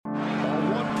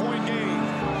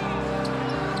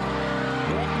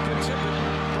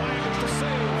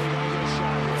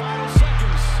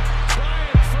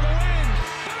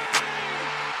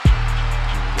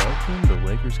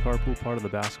Lakers Carpool, part of the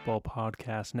Basketball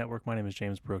Podcast Network. My name is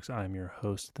James Brooks. I am your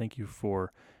host. Thank you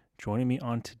for joining me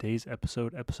on today's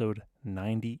episode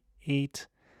 98.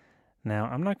 Now,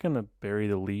 I'm not going to bury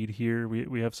the lead here.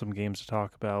 We have some games to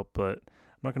talk about, but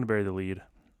I'm not going to bury the lead.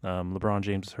 LeBron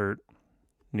James is hurt.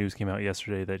 News came out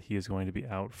yesterday that he is going to be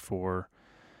out for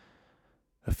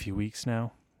a few weeks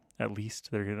now. At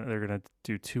least they're gonna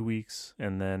do 2 weeks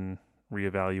and then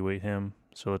reevaluate him.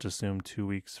 So let's assume 2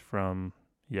 weeks from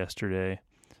yesterday.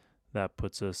 That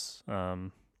puts us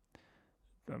 2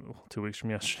 weeks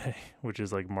from yesterday, which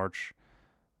is like March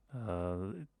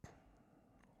 14th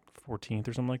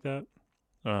or something like that.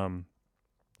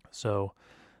 So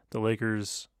the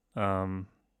Lakers, losing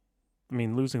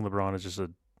LeBron is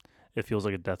it feels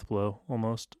like a death blow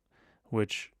almost,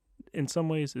 which in some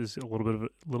ways is a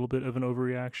little bit of an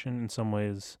overreaction. In some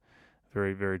ways,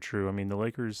 very, very true. I mean, the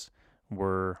Lakers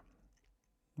were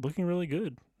looking really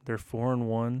good. They're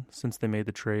 4-1 since they made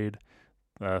the trade,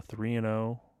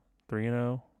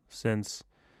 3-0 since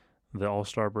the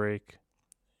All-Star break,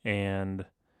 and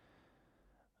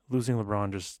losing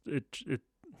LeBron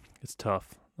it's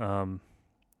tough.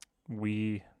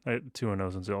 We at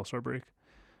 2-0 since the All-Star break.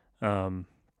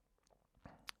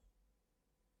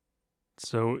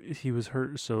 So he was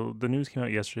hurt. So the news came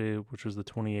out yesterday, which was the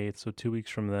 28th. So 2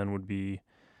 weeks from then would be,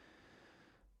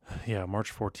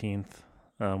 March 14th.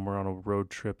 We're on a road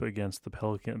trip against the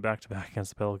back-to-back against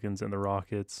the Pelicans and the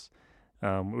Rockets,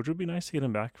 which would be nice to get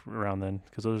him back around then,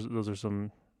 because those are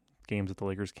some games that the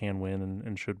Lakers can win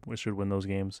and should win those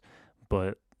games.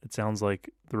 But it sounds like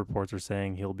the reports are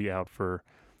saying he'll be out for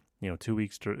 2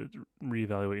 weeks to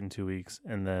reevaluate in 2 weeks,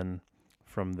 and then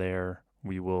from there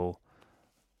we will.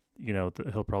 He'll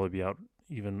probably be out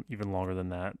even longer than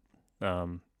that.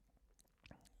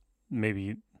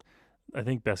 Maybe, I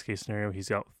think best case scenario,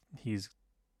 he's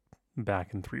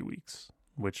back in 3 weeks,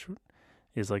 which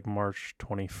is like March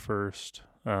 21st,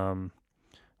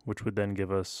 which would then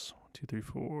give us 2, 3,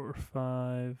 4,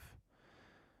 5,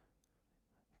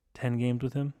 10 games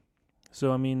with him.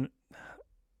 So, I mean,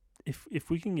 if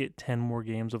we can get 10 more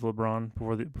games of LeBron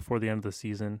before the end of the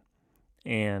season,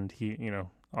 and he,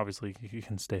 obviously he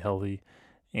can stay healthy,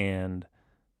 and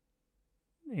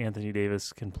Anthony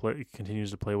Davis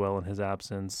continues to play well in his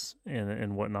absence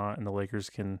and whatnot, and the Lakers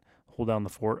can hold down the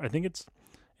fort. I think it's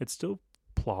still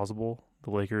plausible the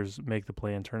Lakers make the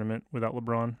play-in tournament without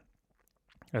LeBron.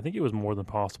 I think it was more than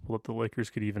possible that the Lakers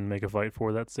could even make a fight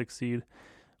for that 6th seed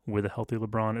with a healthy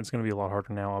LeBron. It's going to be a lot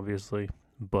harder now, obviously,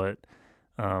 but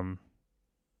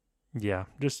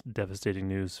just devastating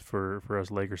news for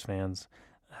us Lakers fans,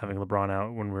 having LeBron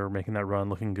out when we were making that run,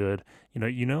 looking good.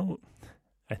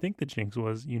 I think the jinx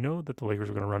was, that the Lakers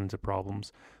were going to run into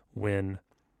problems when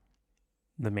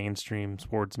the mainstream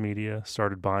sports media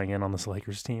started buying in on this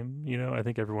Lakers team. I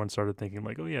think everyone started thinking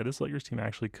like, oh yeah, this Lakers team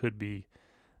actually could be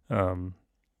a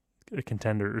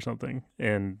contender or something.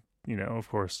 And, of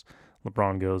course,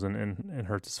 LeBron goes and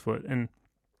hurts his foot. And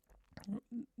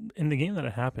in the game that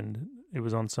it happened, it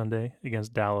was on Sunday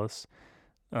against Dallas,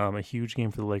 a huge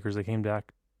game for the Lakers. They came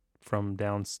back from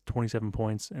down 27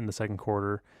 points in the second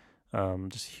quarter.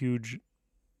 Just huge,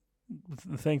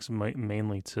 thanks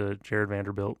mainly to Jared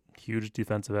Vanderbilt. Huge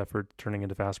defensive effort, turning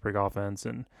into fast break offense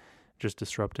and just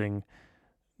disrupting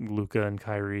Luka and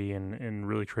Kyrie and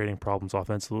really creating problems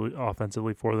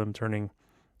offensively for them, turning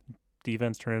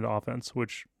defense into offense,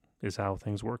 which is how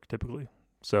things work typically.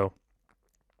 So,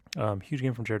 huge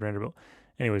game from Jared Vanderbilt.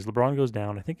 Anyways, LeBron goes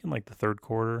down, I think in like the third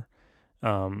quarter,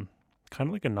 kind of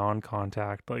like a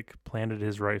non-contact, like planted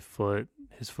his right foot.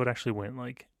 His foot actually went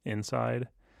like inside.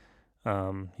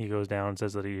 He goes down and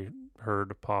says that he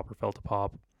heard a pop or felt a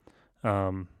pop,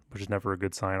 which is never a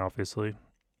good sign, obviously,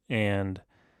 and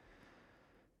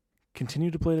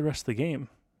continued to play the rest of the game.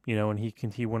 And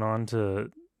he went on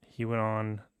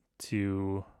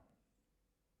to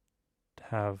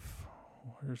have,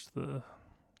 I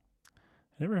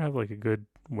never have like a good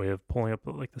way of pulling up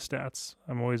like the stats.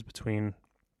 I'm always between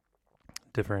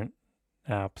different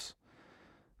apps,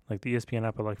 like the ESPN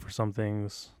app I like for some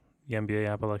things, the NBA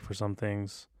app I like for some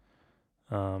things.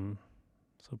 So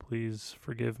please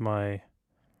forgive the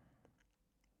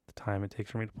time it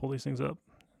takes for me to pull these things up.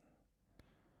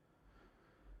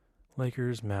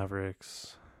 Lakers,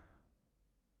 Mavericks,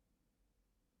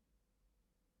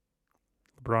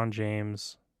 LeBron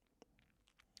James.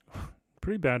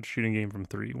 Pretty bad shooting game from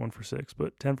 3, 1 for 6,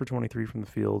 but 10 for 23 from the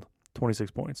field,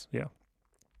 26 points. Yeah.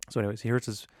 So anyways, he hurts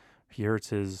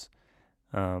his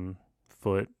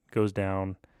foot, goes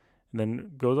down, and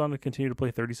then goes on to continue to play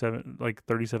 37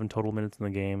 total minutes in the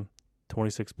game,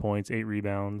 26 points, 8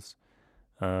 rebounds,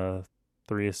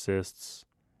 3 assists,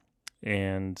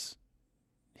 and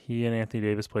he and Anthony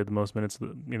Davis played the most minutes,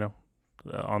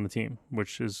 on the team,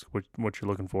 which is what you're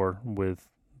looking for with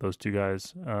those two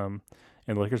guys. And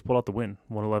the Lakers pulled out the win,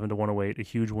 111 to 108, a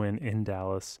huge win in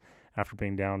Dallas after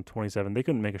being down 27. They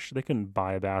couldn't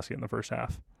buy a basket in the first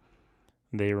half.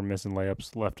 They were missing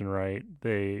layups left and right.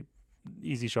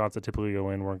 Easy shots that typically go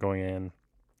in weren't going in.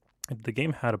 The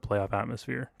game had a playoff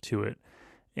atmosphere to it,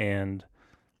 and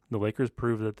the Lakers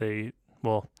proved that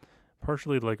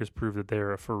partially the Lakers proved that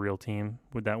they're a for real team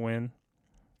with that win.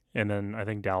 And then I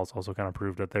think Dallas also kind of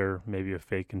proved that they're maybe a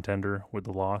fake contender with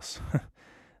the loss.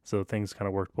 So things kind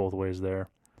of worked both ways there.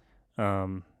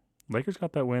 Lakers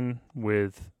got that win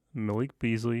with Malik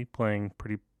Beasley playing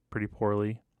pretty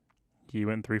poorly. He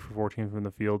went 3 for 14 from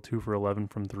the field, 2 for 11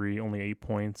 from 3, only 8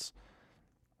 points.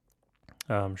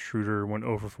 Schroeder went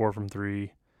 0 for 4 from 3.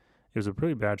 It was a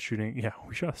pretty bad shooting. Yeah,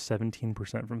 we shot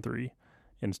 17% from 3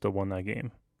 and still won that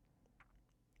game.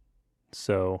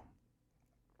 So,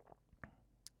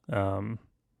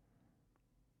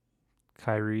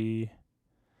 Kyrie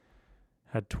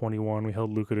had 21. We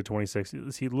held Luka to 26.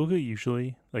 See, Luka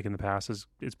usually, like in the past, is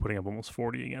putting up almost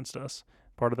 40 against us.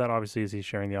 Part of that, obviously, is he's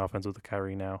sharing the offense with the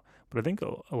Kyrie now. But I think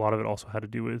a lot of it also had to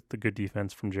do with the good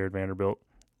defense from Jared Vanderbilt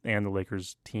and the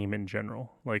Lakers team in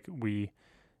general. Like, we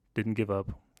didn't give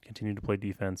up, continued to play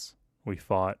defense. We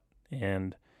fought,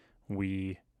 and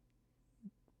we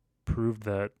proved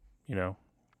that,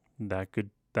 that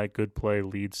good play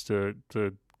leads to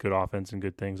good offense and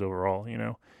good things overall.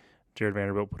 Jared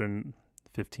Vanderbilt put in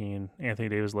 15. Anthony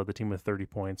Davis led the team with 30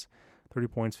 points. 30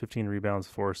 points, 15 rebounds,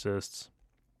 4 assists.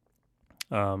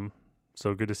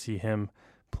 So good to see him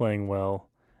playing well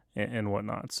and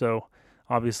whatnot. So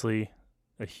obviously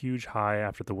a huge high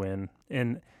after the win.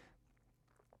 And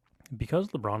because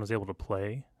LeBron was able to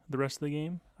play the rest of the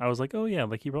game, I was like, oh yeah,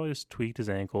 like he probably just tweaked his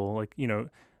ankle. Like,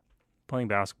 playing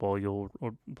basketball,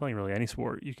 or playing really any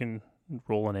sport, you can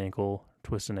roll an ankle,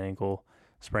 twist an ankle,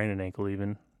 sprain an ankle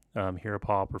even, hear a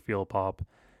pop or feel a pop.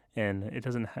 And it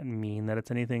doesn't mean that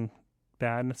it's anything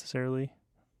bad necessarily.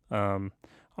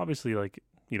 Obviously, like,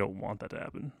 you don't want that to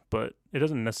happen, but it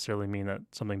doesn't necessarily mean that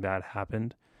something bad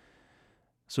happened.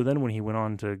 So then when he went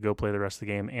on to go play the rest of the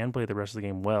game and play the rest of the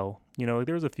game well, like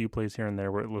there was a few plays here and there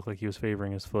where it looked like he was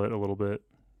favoring his foot a little bit,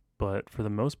 but for the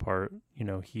most part,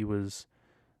 he was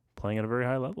playing at a very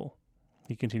high level.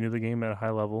 He continued the game at a high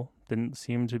level, didn't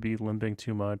seem to be limping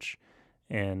too much,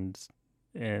 and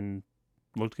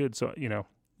looked good. So,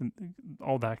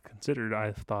 all that considered,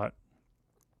 I thought,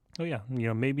 oh yeah,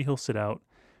 maybe he'll sit out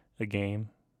a game.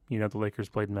 The Lakers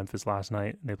played Memphis last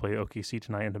night, and they play OKC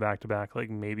tonight in the back-to-back. Like,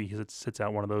 maybe he sits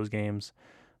out one of those games,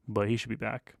 but he should be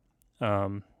back.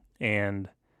 And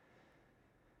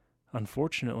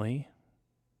unfortunately,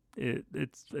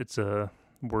 it's a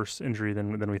worse injury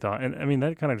than we thought. And I mean,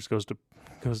 that kind of just goes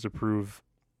to prove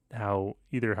how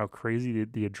crazy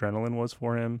the adrenaline was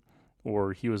for him,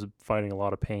 or he was fighting a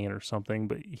lot of pain or something.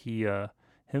 But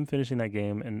him finishing that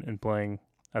game and playing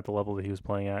at the level that he was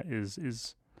playing at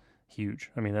is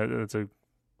huge. I mean,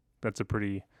 that's a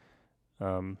pretty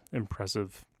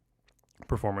impressive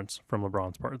performance from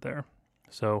LeBron's part there.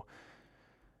 So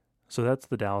that's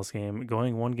the Dallas game.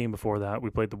 Going one game before that, we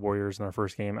played the Warriors in our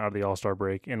first game out of the All-Star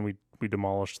break, and we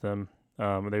demolished them. They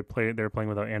were playing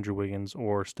without Andrew Wiggins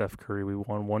or Steph Curry. We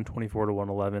won 124 to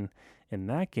 111. In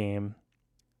that game,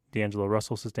 D'Angelo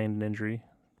Russell sustained an injury,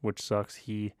 which sucks.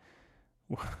 It's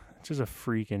just a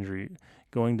freak injury.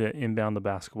 Going to inbound the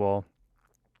basketball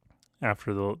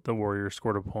after the Warriors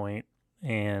scored a point,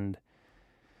 and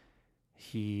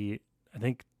I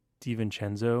think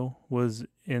DiVincenzo was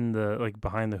in the, like,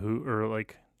 behind the hoop, or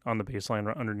like on the baseline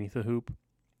right underneath the hoop.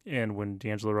 And when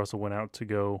D'Angelo Russell went out to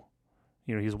go,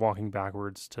 he's walking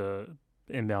backwards to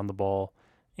inbound the ball,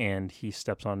 and he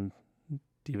steps on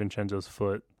DiVincenzo's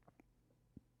foot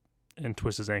and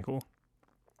twists his ankle.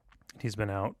 He's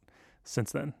been out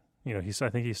since then. I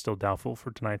think he's still doubtful for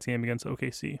tonight's game against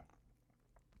OKC.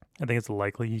 I think it's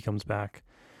likely he comes back.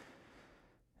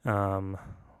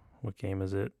 What game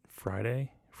is it?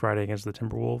 Friday against the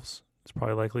Timberwolves. It's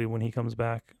probably likely when he comes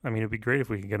back. I mean, it'd be great if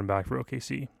we could get him back for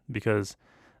OKC, because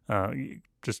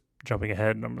just jumping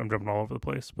ahead, I'm jumping all over the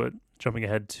place, but jumping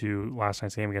ahead to last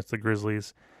night's game against the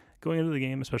Grizzlies, going into the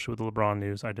game, especially with the LeBron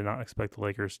news, I did not expect the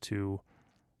Lakers to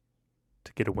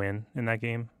get a win in that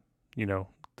game.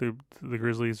 The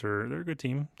Grizzlies they're a good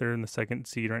team. They're in the second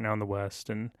seed right now in the West,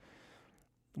 and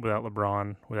without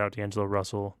LeBron, without D'Angelo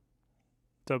Russell,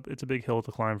 it's a big hill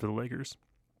to climb for the Lakers.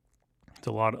 It's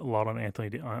a lot on Anthony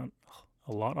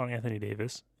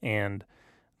Davis and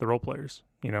the role players,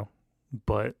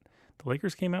 But the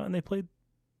Lakers came out and they played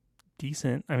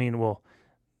decent. I mean, well,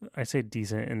 I say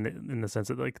decent in the sense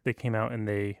that like they came out and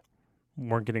they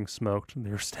weren't getting smoked. They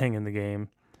were staying in the game.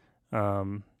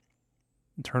 Um,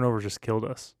 Turnovers just killed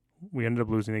us. We ended up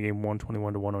losing the game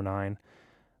 121 to 109.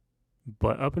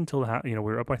 But up until we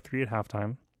were up by 3 at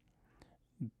halftime.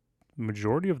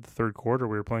 Majority of the third quarter,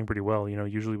 we were playing pretty well.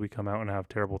 Usually we come out and have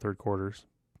terrible third quarters.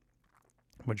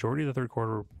 Majority of the third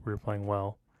quarter, we were playing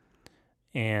well,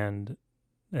 and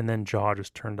then Jaw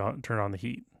just turned on the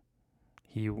heat.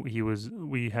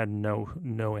 We had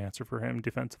no answer for him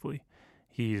defensively.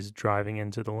 He's driving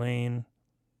into the lane,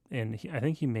 and I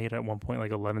think he made at one point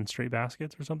like 11 straight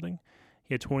baskets or something.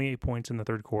 He had 28 points in the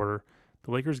third quarter.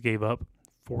 The Lakers gave up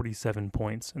 47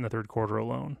 points in the third quarter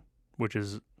alone, that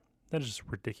is just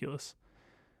ridiculous.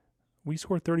 We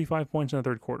scored 35 points in the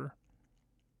third quarter.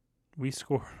 We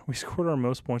scored our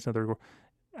most points in the third quarter.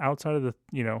 Outside of the,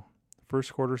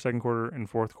 first quarter, second quarter, and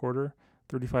fourth quarter,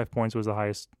 35 points would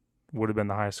have been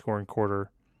the highest scoring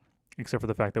quarter, except for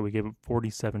the fact that we gave up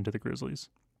 47 to the Grizzlies.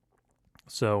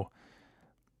 So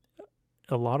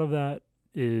a lot of that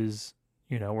is,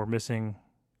 we're missing.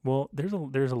 Well, there's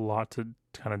a lot to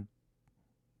kind of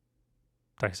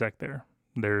dissect there.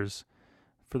 There's,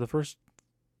 for the first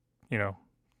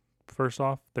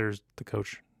off, there's the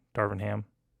coach, Darvin Ham.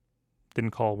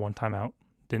 Didn't call one timeout.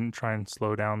 Didn't try and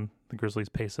slow down the Grizzlies'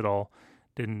 pace at all.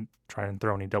 Didn't try and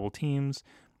throw any double teams.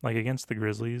 Like against the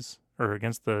Grizzlies, or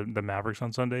against the Mavericks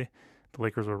on Sunday, the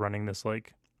Lakers were running this I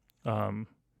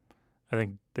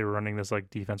think they were running this like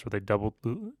defense where they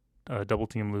double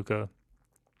team Luka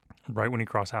right when he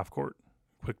crossed half court.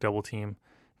 Quick double team,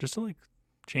 just to like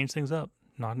change things up,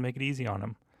 not make it easy on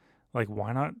him. Like,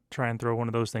 why not try and throw one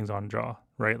of those things on Jaw,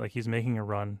 right? Like, he's making a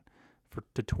run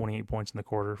to 28 points in the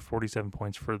quarter, 47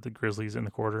 points for the Grizzlies in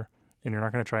the quarter, and you're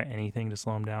not going to try anything to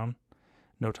slow him down.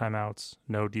 No timeouts,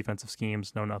 no defensive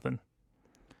schemes, no nothing.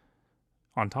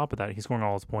 On top of that, he's scoring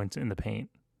all his points in the paint.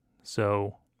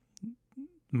 So,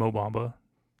 Mo Bamba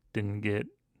didn't get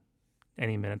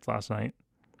any minutes last night.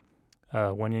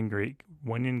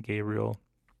 Wenyen Gabriel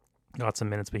got some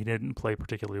minutes, but he didn't play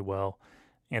particularly well.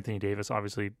 Anthony Davis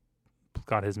obviously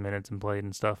got his minutes and played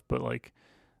and stuff, but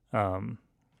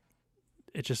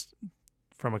it just,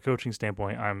 from a coaching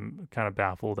standpoint, I'm kind of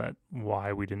baffled at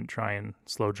why we didn't try and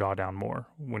slow Jaw down more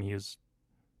when he was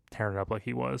tearing it up like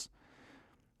he was.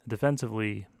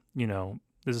 Defensively,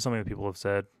 this is something that people have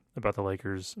said about the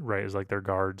Lakers, right? Is like their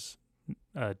guards'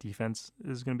 defense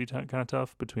is going to be kind of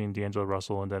tough between D'Angelo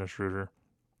Russell and Dennis Schroeder.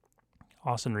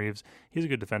 Austin Reeves, he's a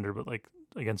good defender, but like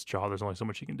against Jaw, there's only so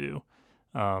much he can do.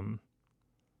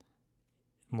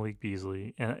 Malik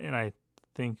Beasley, and I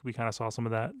think we kind of saw some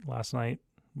of that last night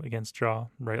against Jaw,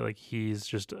 right? Like, he's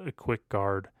just a quick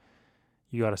guard.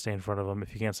 You got to stay in front of him.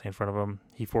 If you can't stay in front of him,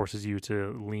 he forces you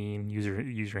to lean, use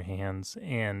your hands,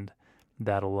 and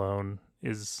that alone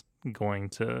is going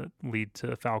to lead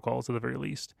to foul calls at the very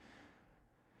least.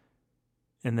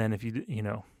 And then if you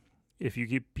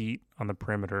get beat on the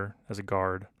perimeter as a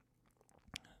guard,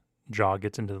 Jaw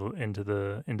gets into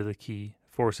the key,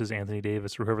 forces Anthony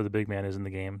Davis or whoever the big man is in the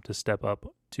game to step up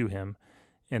to him,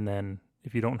 and then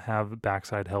if you don't have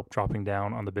backside help dropping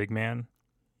down on the big man,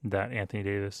 that Anthony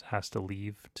Davis has to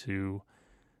leave to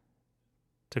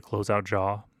close out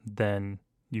Jaw, then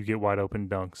you get wide open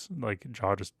dunks. Like,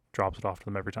 Jaw just drops it off to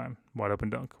them every time. Wide open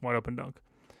dunk.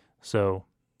 So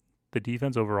the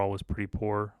defense overall was pretty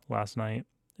poor last night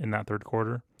in that third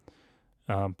quarter.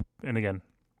 And again,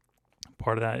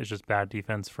 part of that is just bad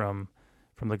defense from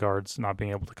the guards not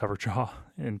being able to cover Jaw,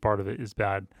 and part of it is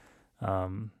bad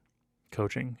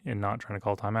coaching and not trying to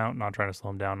call timeout, not trying to slow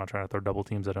him down, not trying to throw double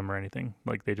teams at him or anything.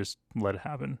 Like, they just let it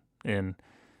happen, and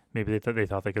maybe they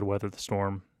thought they could weather the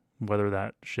storm, weather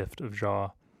that shift of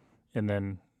Jaw, and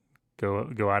then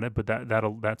go at it. But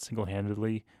that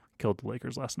single-handedly killed the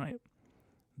Lakers last night.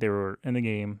 They were in the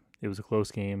game. It was a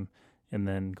close game. And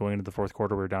then going into the fourth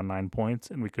quarter, we were down 9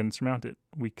 points, and we couldn't surmount it.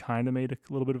 We kind of made a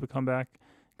little bit of a comeback,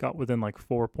 got within like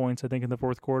 4 points, I think, in the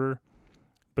fourth quarter.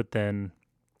 But then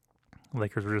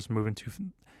Lakers were just moving too.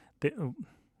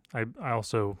 I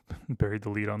also buried the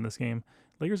lead on this game.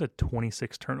 Lakers had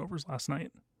 26 turnovers last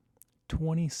night.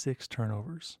 26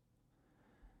 turnovers.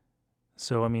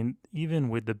 So, I mean, even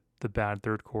with the bad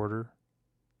third quarter,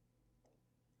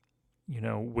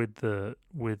 with the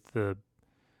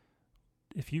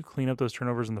if you clean up those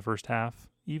turnovers in the first half,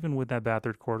 even with that bad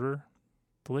third quarter,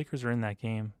 the Lakers are in that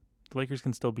game. The Lakers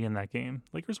can still be in that game.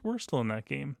 Lakers were still in that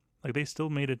game. Like, they still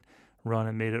made it run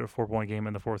and made it a 4-point game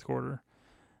in the fourth quarter.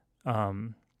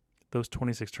 Those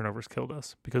 26 turnovers killed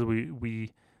us because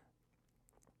we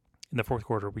in the fourth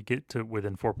quarter, we get to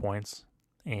within 4 points,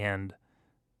 and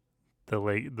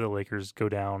the Lakers go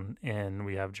down and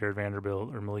we have Jared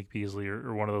Vanderbilt or Malik Beasley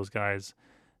or one of those guys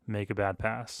make a bad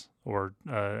pass, or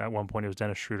at one point it was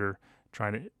Dennis Schroeder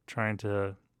trying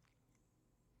to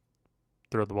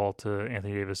throw the ball to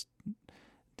Anthony Davis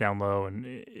down low, and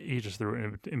he just threw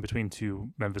it in between two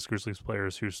Memphis Grizzlies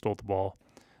players who stole the ball.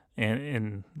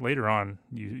 And later on,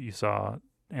 you saw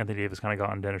Anthony Davis kind of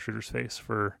got on Dennis Schroeder's face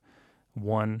for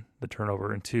one, the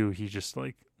turnover, and two, he just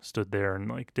like stood there and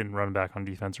like didn't run back on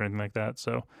defense or anything like that.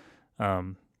 So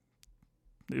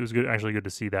it was actually good to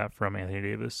see that from Anthony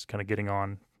Davis, kind of getting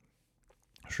on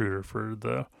Schroeder for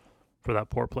that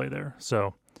poor play there.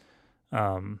 So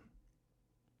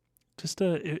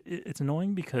it's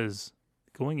annoying because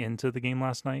going into the game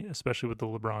last night, especially with the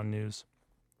LeBron news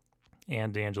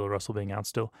and D'Angelo Russell being out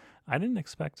still, I didn't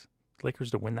expect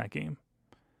Lakers to win that game.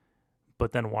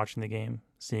 But then watching the game,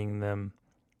 seeing them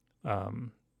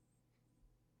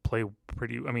play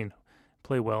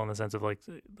well in the sense of like,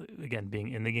 again,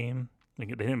 being in the game. Like,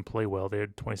 they didn't play well. They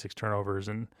had 26 turnovers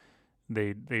and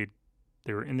they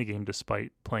were in the game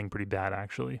despite playing pretty bad,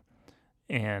 actually.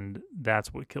 And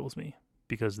that's what kills me,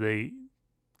 because they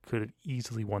could have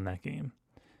easily won that game.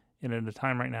 And at a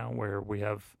time right now where we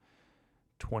have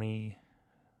 20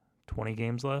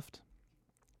 games left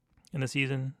in the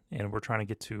season, and we're trying to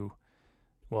get to,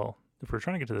 well, if we're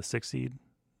trying to get to the 6th seed,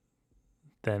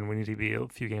 then we need to be a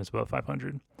few games above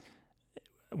 500.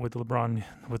 With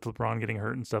LeBron getting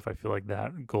hurt and stuff, I feel like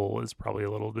that goal is probably a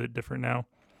little bit different now,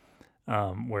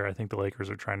 where I think the Lakers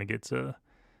are trying to get to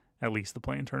at least the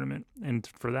play-in tournament. And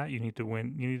for that, you need to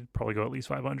win. You need to probably go at least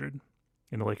 500.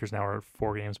 And the Lakers now are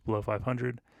 4 games below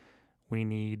 500. We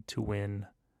need to win,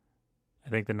 I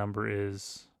think the number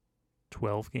is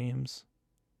 12 games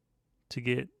to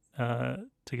get to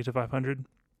 500.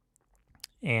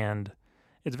 And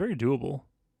it's very doable.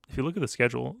 If you look at the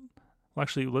schedule, well,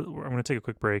 actually, I'm going to take a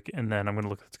quick break, and then I'm going to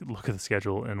look at the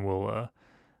schedule, and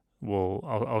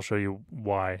I'll show you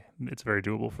why it's very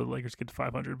doable for the Lakers to get to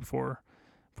 500 before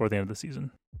the end of the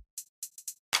season.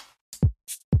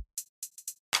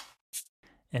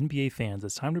 NBA fans,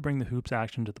 it's time to bring the hoops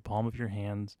action to the palm of your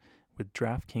hands with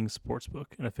DraftKings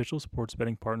Sportsbook, an official sports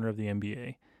betting partner of the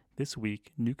NBA. This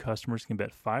week, new customers can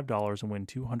bet $5 and win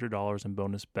 $200 in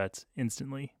bonus bets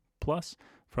instantly. Plus,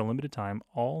 for a limited time,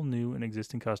 all new and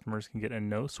existing customers can get a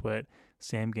no-sweat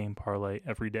same-game parlay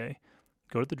every day.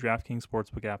 Go to the DraftKings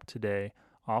Sportsbook app today,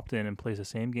 opt in, and place a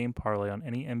same-game parlay on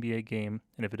any NBA game,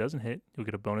 and if it doesn't hit, you'll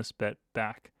get a bonus bet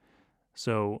back.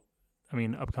 So,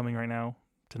 upcoming right now,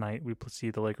 tonight, we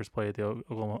see the Lakers play the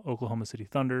Oklahoma City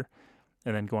Thunder,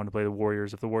 and then go on to play the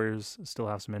Warriors. If the Warriors still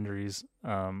have some injuries,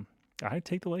 I'd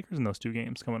take the Lakers in those 2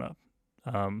 games coming up.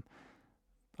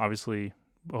 Obviously,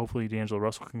 hopefully D'Angelo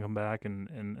Russell can come back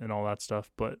and all that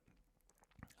stuff, but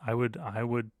I would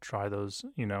try those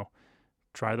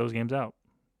games out.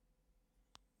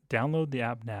 Download the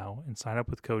app now and sign up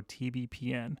with code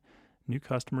TBPN. New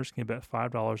customers can bet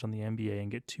 $5 on the NBA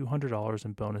and get $200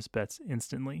 in bonus bets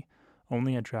instantly.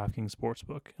 Only at DraftKings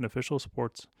Sportsbook, an official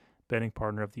sports betting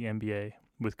partner of the NBA,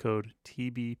 with code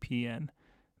TBPN.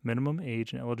 Minimum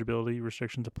age and eligibility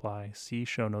restrictions apply. See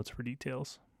show notes for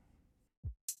details.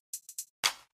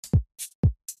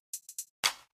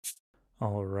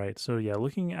 All right. So yeah,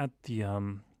 looking at the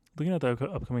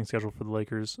upcoming schedule for the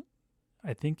Lakers,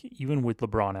 I think even with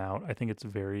LeBron out, I think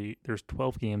there's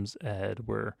 12 games ahead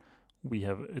where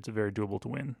it's very doable to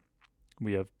win.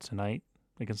 We have tonight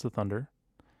against the Thunder.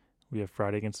 We have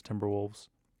Friday against the Timberwolves.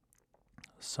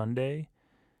 Sunday,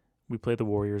 we play the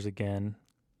Warriors again.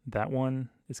 That one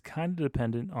is kind of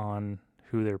dependent on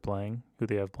who they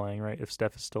have playing, right? If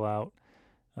Steph is still out,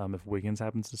 if Wiggins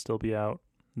happens to still be out,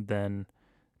 then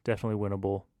definitely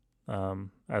winnable,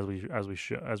 as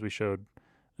we showed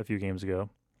a few games ago.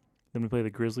 Then we play the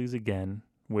Grizzlies again,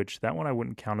 which that one I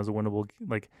wouldn't count as a winnable.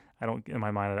 Like, in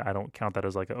my mind, I don't count that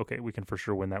as like, okay, we can for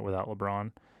sure win that without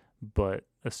LeBron. But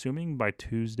assuming by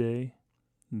Tuesday,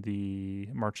 the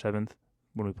March 7th,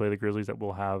 when we play the Grizzlies, that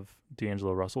we'll have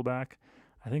D'Angelo Russell back,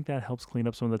 I think that helps clean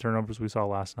up some of the turnovers we saw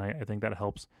last night. I think that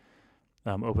helps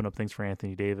open up things for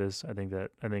Anthony Davis. I think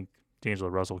D'Angelo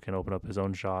Russell can open up his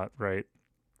own shot, right?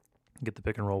 Get the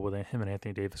pick and roll with him and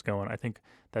Anthony Davis going. I think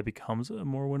that becomes a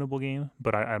more winnable game,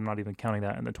 but I'm not even counting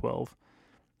that in the 12.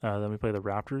 Then we play the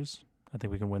Raptors. I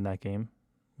think we can win that game.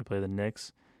 We play the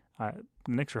Knicks. The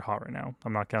Knicks are hot right now.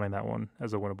 I'm not counting that one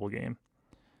as a winnable game.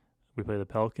 We play the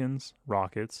Pelicans,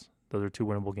 Rockets. Those are 2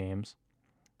 winnable games.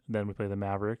 Then we play the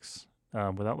Mavericks.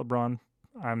 Without LeBron,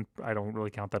 I don't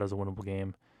really count that as a winnable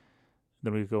game.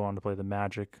 Then we go on to play the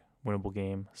Magic, winnable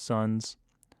game. Suns,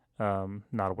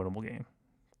 not a winnable game.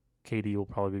 KD will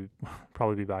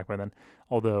probably be back by then.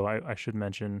 Although I should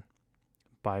mention,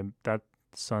 by that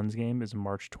Suns game is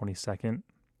March 22nd,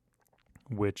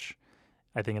 which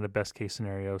I think in a best case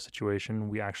scenario situation,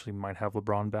 we actually might have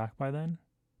LeBron back by then.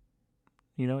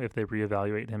 If they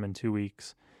reevaluate him in 2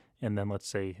 weeks, and then let's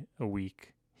say a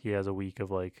week, he has a week of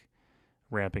like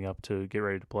ramping up to get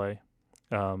ready to play.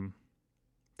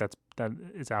 That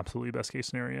is absolutely best case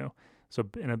scenario. So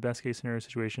in a best case scenario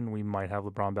situation, we might have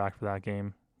LeBron back for that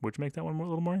game, which make that one a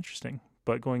little more interesting.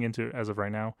 But going into it as of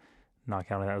right now, not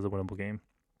counting that as a winnable game.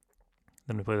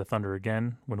 Then we play the Thunder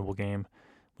again, winnable game.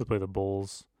 We play the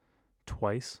Bulls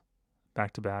twice,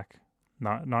 back to back.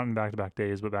 Not in back to back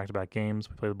days, but back to back games.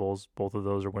 We play the Bulls. Both of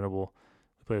those are winnable.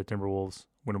 We play the Timberwolves,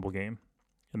 winnable game.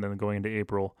 And then going into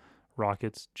April,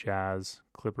 Rockets, Jazz,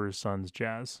 Clippers, Suns,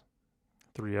 Jazz.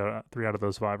 Three out of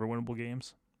those 5 are winnable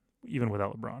games, even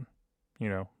without LeBron.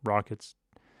 Rockets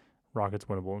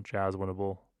winnable, Jazz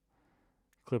winnable,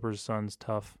 Clippers, Suns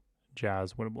tough,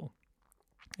 Jazz winnable.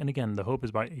 And again, the hope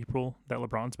is by April that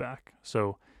LeBron's back.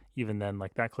 So even then,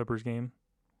 like that Clippers game,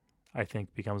 I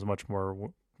think becomes much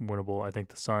more winnable. I think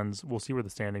the Suns, we'll see where the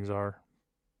standings are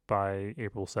by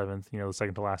April 7th, the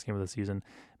second to last game of the season.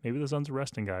 Maybe the Suns are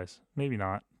resting guys. Maybe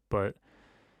not, but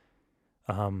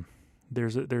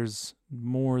there's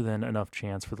more than enough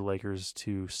chance for the Lakers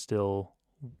to still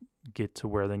get to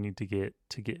where they need to get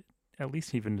at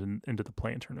least even into the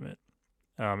play-in tournament.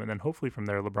 And then hopefully from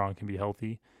there, LeBron can be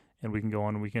healthy and we can go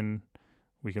on and we can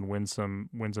win some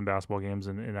basketball games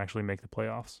and actually make the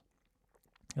playoffs.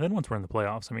 And then once we're in the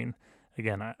playoffs, I mean,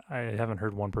 again, I haven't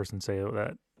heard one person say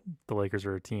that the Lakers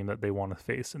are a team that they want to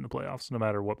face in the playoffs, no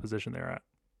matter what position they're at.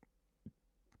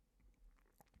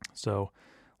 So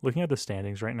looking at the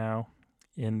standings right now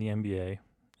in the NBA,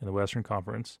 in the Western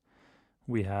Conference,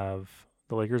 we have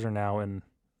the Lakers are now in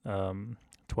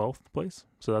 12th place.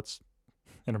 So that's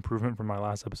an improvement from my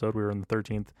last episode. We were in the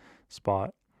 13th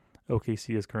spot.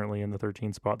 OKC is currently in the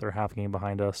 13th spot. They're half a game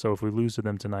behind us. So if we lose to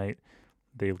them tonight,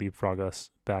 they leapfrog us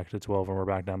back to 12 and we're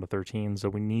back down to 13. So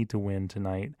we need to win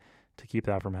tonight to keep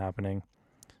that from happening.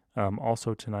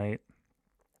 Also tonight,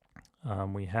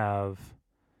 we have,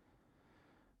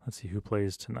 let's see who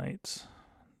plays tonight.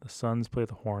 The Suns play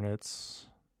the Hornets,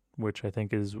 which I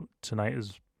think is tonight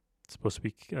is supposed to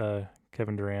be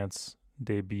Kevin Durant's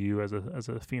debut as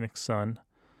a Phoenix Sun.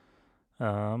 Where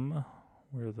are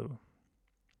the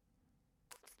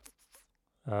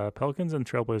Pelicans and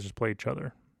Trailblazers play each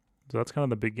other, so that's kind of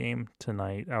the big game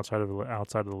tonight outside of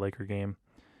the Laker game.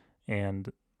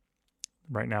 And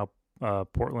right now,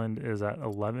 Portland is at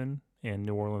 11 and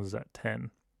New Orleans is at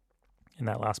 10 in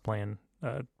that last playing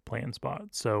spot.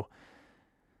 So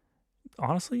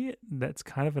honestly, that's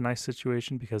kind of a nice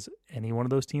situation because any one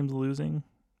of those teams losing,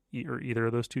 or either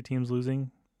of those two teams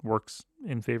losing, works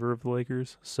in favor of the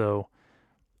Lakers. So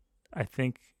I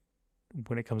think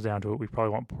when it comes down to it, we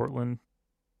probably want Portland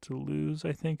to lose,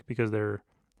 I think, because they're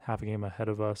half a game ahead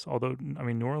of us. Although, I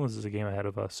mean, New Orleans is a game ahead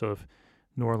of us. So if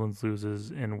New Orleans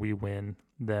loses and we win,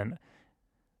 then,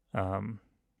 but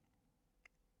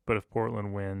if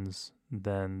Portland wins,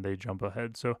 then they jump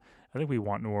ahead. So I think we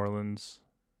want New Orleans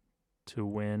to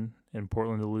win and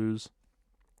Portland to lose,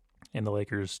 and the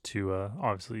Lakers to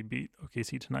obviously beat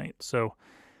OKC tonight. So,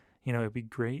 it'd be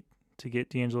great to get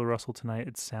D'Angelo Russell tonight.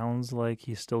 It sounds like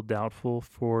he's still doubtful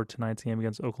for tonight's game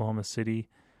against Oklahoma City.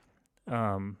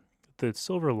 The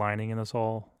silver lining in this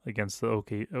all against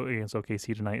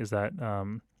OKC tonight is that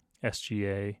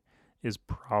SGA is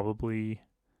probably,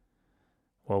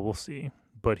 well, we'll see,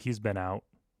 but he's been out.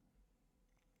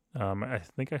 I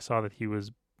think I saw that he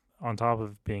was, on top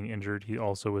of being injured, he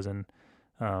also was in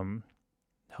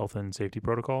health and safety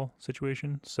protocol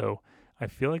situation. So I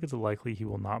feel like it's likely he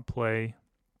will not play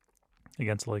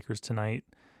against the Lakers tonight.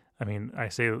 I mean, I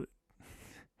say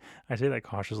that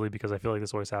cautiously because I feel like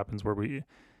this always happens where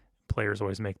players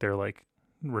always make their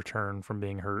return from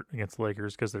being hurt against the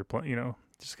Lakers because they're playing,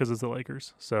 just because it's the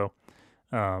Lakers. So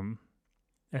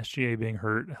SGA being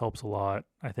hurt helps a lot.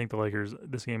 I think the Lakers,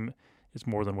 this game is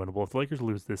more than winnable. If the Lakers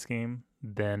lose this game,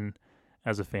 then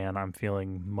as a fan, I'm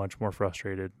feeling much more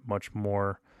frustrated, much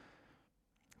more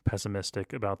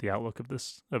pessimistic about the outlook of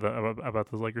this, about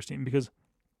the Lakers team, because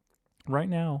right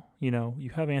now,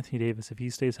 you have Anthony Davis. If he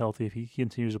stays healthy, if he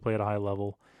continues to play at a high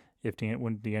level,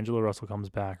 when D'Angelo Russell comes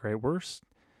back, right,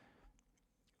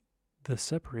 the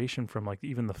separation from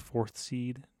even the 4th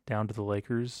seed down to the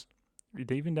Lakers,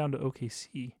 even down to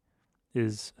OKC,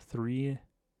 is 3.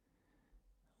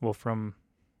 Well, from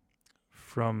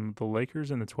the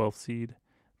Lakers in the 12th seed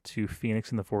to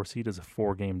Phoenix in the 4th seed is a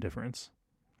 4-game difference.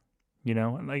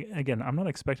 And again, I'm not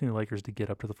expecting the Lakers to get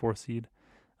up to the 4th seed.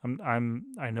 I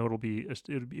know it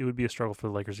would be a struggle for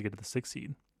the Lakers to get to the 6th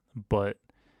seed, but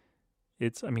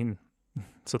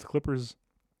So the Clippers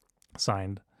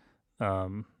signed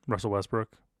Russell Westbrook,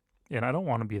 and I don't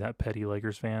want to be that petty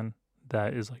Lakers fan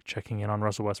that is like checking in on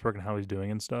Russell Westbrook and how he's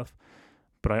doing and stuff,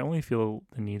 but I only feel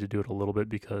the need to do it a little bit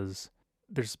because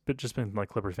there's just been like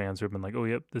Clippers fans who have been like, oh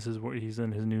yep, this is where he's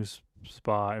in his new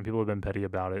spot, and people have been petty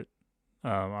about it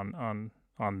on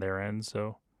their end.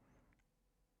 So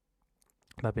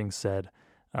that being said,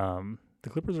 the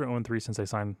Clippers are 0-3 since they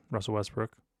signed Russell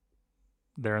Westbrook.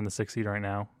 They're in the 6th seed right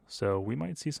now, so we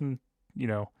might see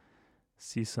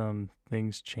some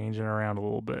things changing around a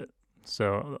little bit.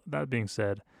 So that being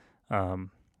said,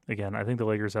 again, I think the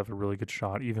Lakers have a really good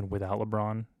shot, even without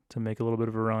LeBron, to make a little bit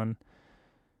of a run,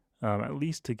 at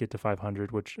least to get to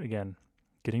 500, which, again,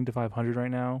 getting to 500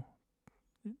 right now,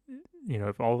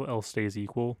 if all else stays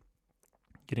equal,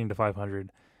 getting to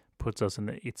 500 puts us in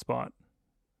the 8th spot.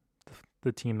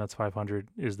 The team that's 500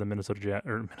 is the Minnesota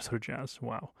Jazz.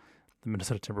 Wow. The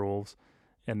Minnesota Timberwolves,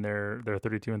 and they're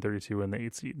 32-32 in the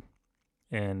 8th seed.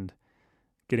 And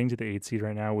getting to the 8th seed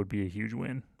right now would be a huge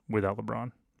win without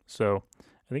LeBron. So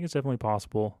I think it's definitely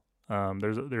possible.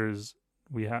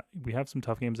 We have some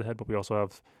tough games ahead, but we also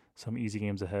have some easy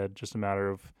games ahead. Just a matter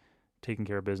of taking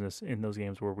care of business in those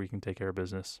games where we can take care of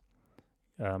business.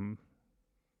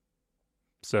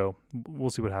 So we'll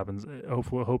see what happens.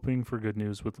 Hoping for good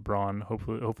news with LeBron.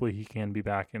 Hopefully he can be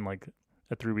back in like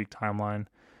a 3-week timeline,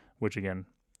 which again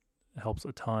helps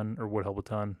a ton, or would help a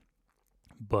ton.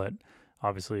 But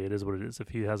obviously it is what it is. If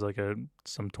he has like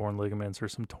some torn ligaments or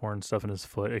some torn stuff in his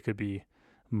foot, it could be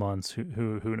months.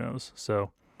 Who knows?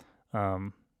 So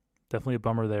definitely a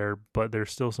bummer there, but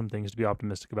there's still some things to be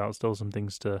optimistic about. Still some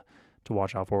things to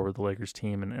watch out for with the Lakers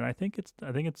team, and I think it's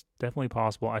definitely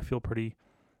possible. I feel pretty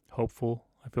hopeful.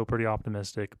 I feel pretty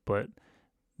optimistic, but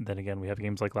then again, we have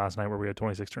games like last night where we had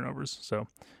 26 turnovers. So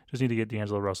just need to get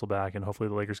D'Angelo Russell back, and hopefully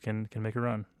the Lakers can make a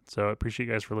run. So I appreciate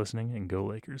you guys for listening, and go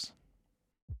Lakers.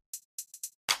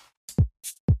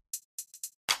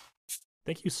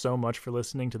 Thank you so much for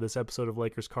listening to this episode of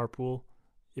Lakers Carpool.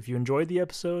 If you enjoyed the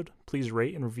episode, please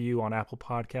rate and review on Apple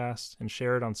Podcasts and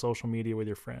share it on social media with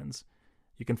your friends.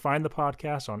 You can find the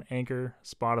podcast on Anchor,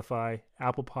 Spotify,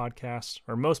 Apple Podcasts,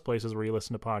 or most places where you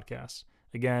listen to podcasts.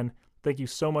 Again, thank you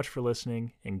so much for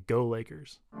listening, and go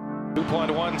Lakers.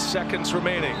 2.1 seconds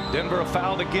remaining. Denver a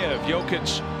foul to give.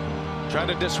 Jokic trying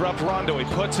to disrupt Rondo. He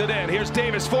puts it in. Here's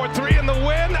Davis, 4-3 in the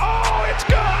win. Oh, it's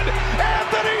good!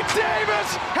 Anthony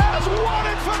Davis has won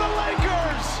it for the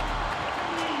Lakers!